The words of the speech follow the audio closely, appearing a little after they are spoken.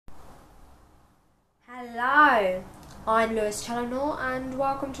Hello, I'm Challinor and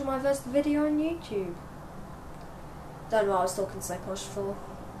welcome to my first video on YouTube. Don't know what I was talking so posh for.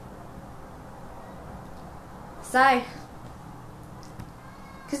 So,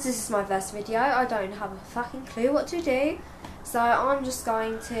 because this is my first video, I don't have a fucking clue what to do. So I'm just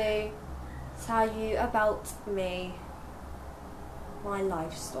going to tell you about me, my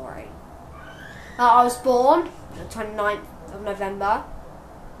life story. I was born on the 29th of November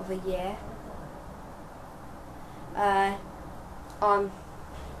of a year. I'm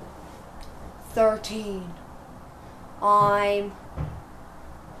 13. I'm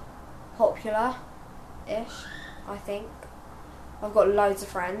popular-ish, I think. I've got loads of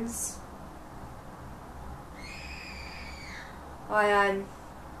friends. I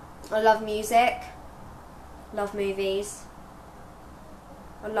love music, love movies,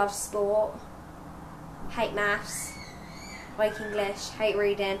 I love sport, hate maths, like English, hate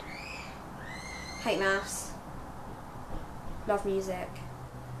reading, hate maths. Love music.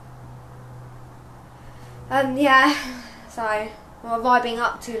 Yeah, so what have I been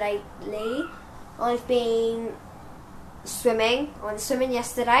up to lately? I've been swimming. I went swimming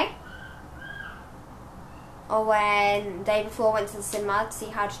yesterday. The day before I went to the cinema to see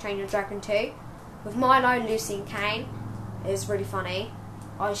How to Train Your Dragon 2 with Milo, Lucy and Kane. It was really funny.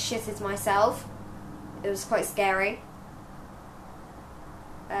 I shitted myself. It was quite scary.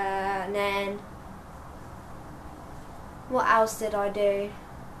 And then what else did I do?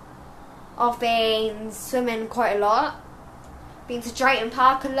 I've been swimming quite a lot. Been to Drayton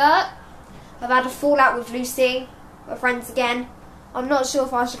Park a lot. I've had a fallout with Lucy. We're friends again. I'm not sure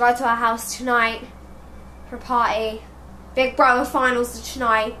if I should go to her house tonight for a party. Big Brother finals are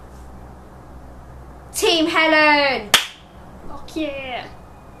tonight. Team Helen! Fuck yeah!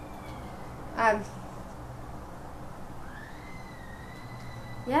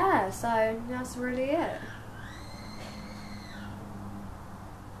 Yeah, so that's really it.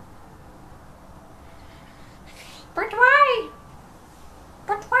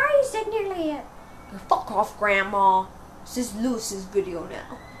 But why is it nearly it? Fuck off, Grandma. This is Lucy's video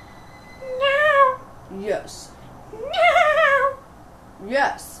now. No. Yes. No.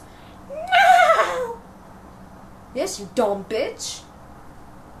 Yes. No. Yes, you dumb bitch.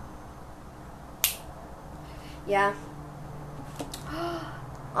 Yeah.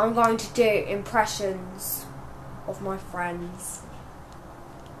 I'm going to do impressions of my friends.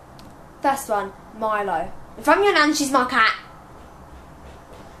 First one, Milo. If I'm your nan, she's my cat.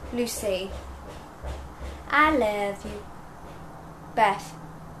 Lucy. I love you. Beth.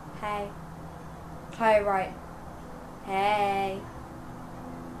 Hey. Chloe Wright. Hey.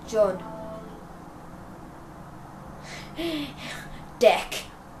 John. Dick.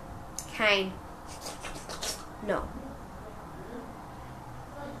 Kane. No.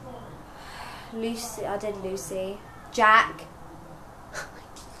 Lucy. I did Lucy. Jack.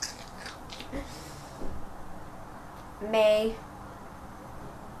 Me.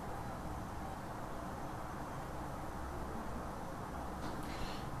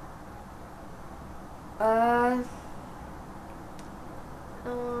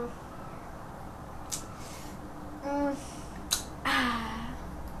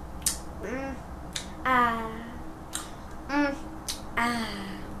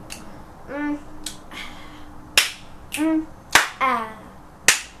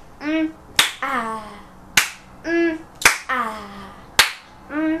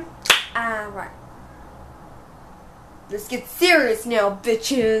 Right. Let's get serious now,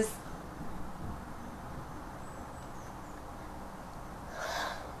 bitches.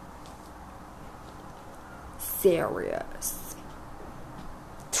 Serious.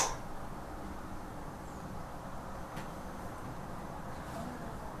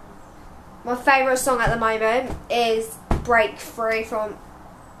 My favourite song at the moment is Break Free from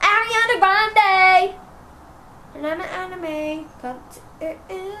Ariana Grande. And I'm an anime. Got it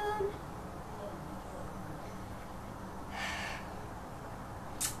in.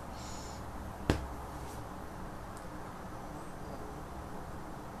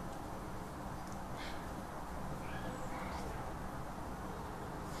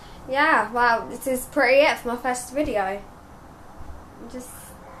 Yeah, well, this is pretty it for my first video.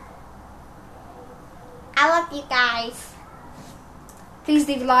 I love you guys. Please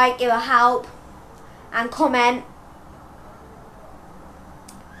leave a like, it will help. And comment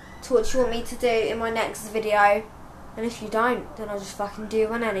to what you want me to do in my next video. And if you don't, then I'll just fucking do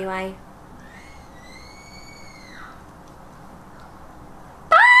one anyway.